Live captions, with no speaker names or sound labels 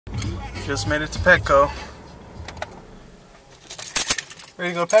Just made it to Petco.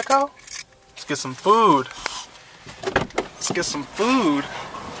 Ready to go to Petco? Let's get some food. Let's get some food.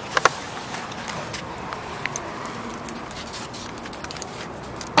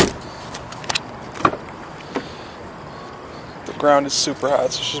 The ground is super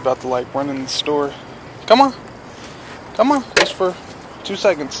hot, so she's about to like run in the store. Come on. Come on. Just for 2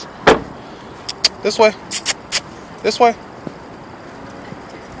 seconds. This way. This way.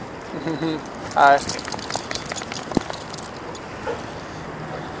 Hi.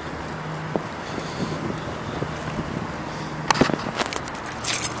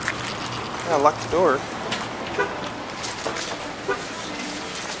 Yeah, lock the door.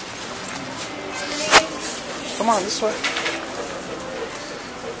 Come on, this way.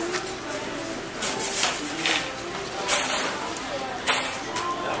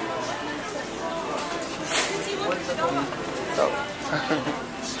 Oh.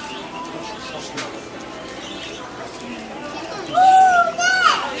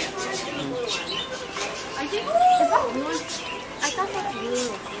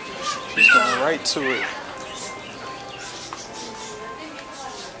 She's going right to it.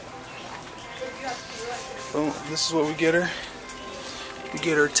 Boom, this is what we get her. We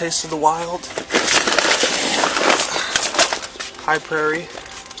get her a taste of the wild. High prairie.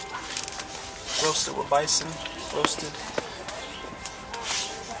 Roasted with bison. Roasted.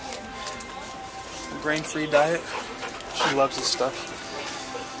 Grain-free diet. She loves this stuff.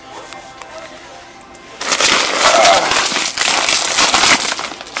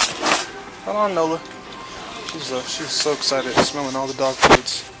 Hold on, Nola. She's so excited, smelling all the dog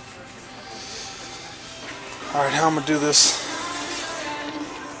foods. All right, how I'm gonna do this?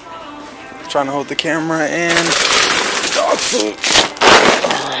 Trying to hold the camera and dog food.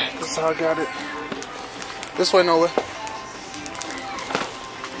 All right, that's how I got it. This way, Nola.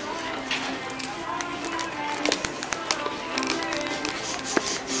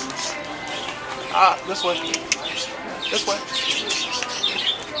 Ah, this way. This way.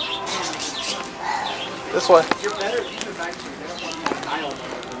 This way. You're better. You can back to your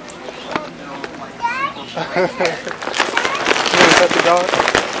You pet the dog?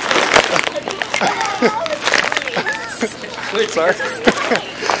 Sorry.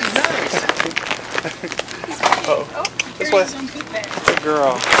 Uh-oh. This way. Good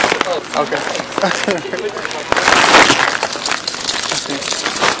girl. Okay.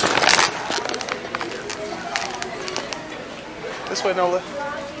 This way, Nola.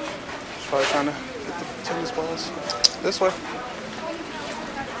 She's probably trying to get the tennis balls. This way.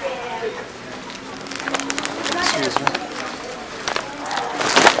 Excuse me.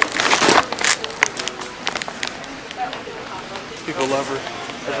 People love her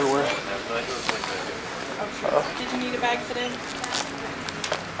everywhere. Did you need a bag today?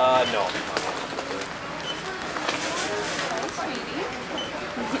 No.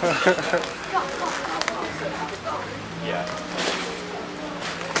 Yeah.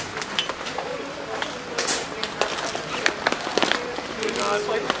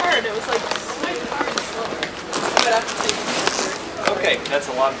 Swipe hard. It was like swipe hard. You would have to take a picture. Okay, that's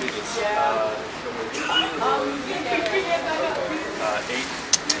a lot of digits. Yeah. 8,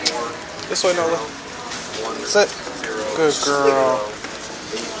 4. This way, Nola. 1, Sit. 0. Good girl.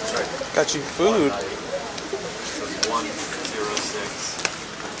 Right. Got you food. 1, 0, 6.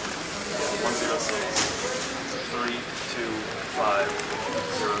 1, 0, 6. 3, 2, 5,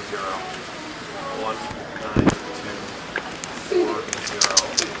 0, 0. 1, 9, 2, 4, 0.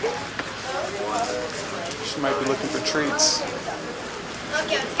 1, 3. She might be looking for treats.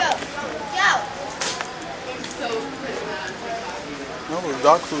 Okay, let's go. Go. No,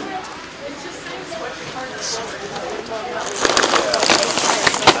 dog food.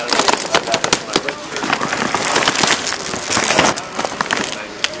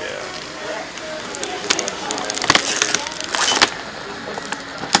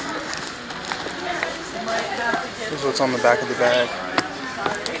 This is what's on the back of the bag.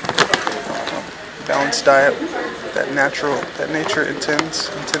 Balanced diet, that nature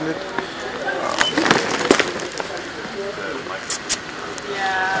intended.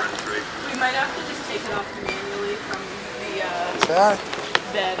 Yeah. We might have to just take it off manually from the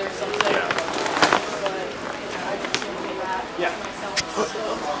bed or something. Yeah. But I just want to do that myself.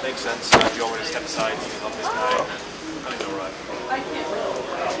 So. Makes sense. If you want me to step aside, you can help this guy. I know, right? I can't really.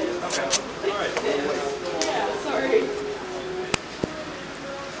 Okay. All right. Yeah, sorry.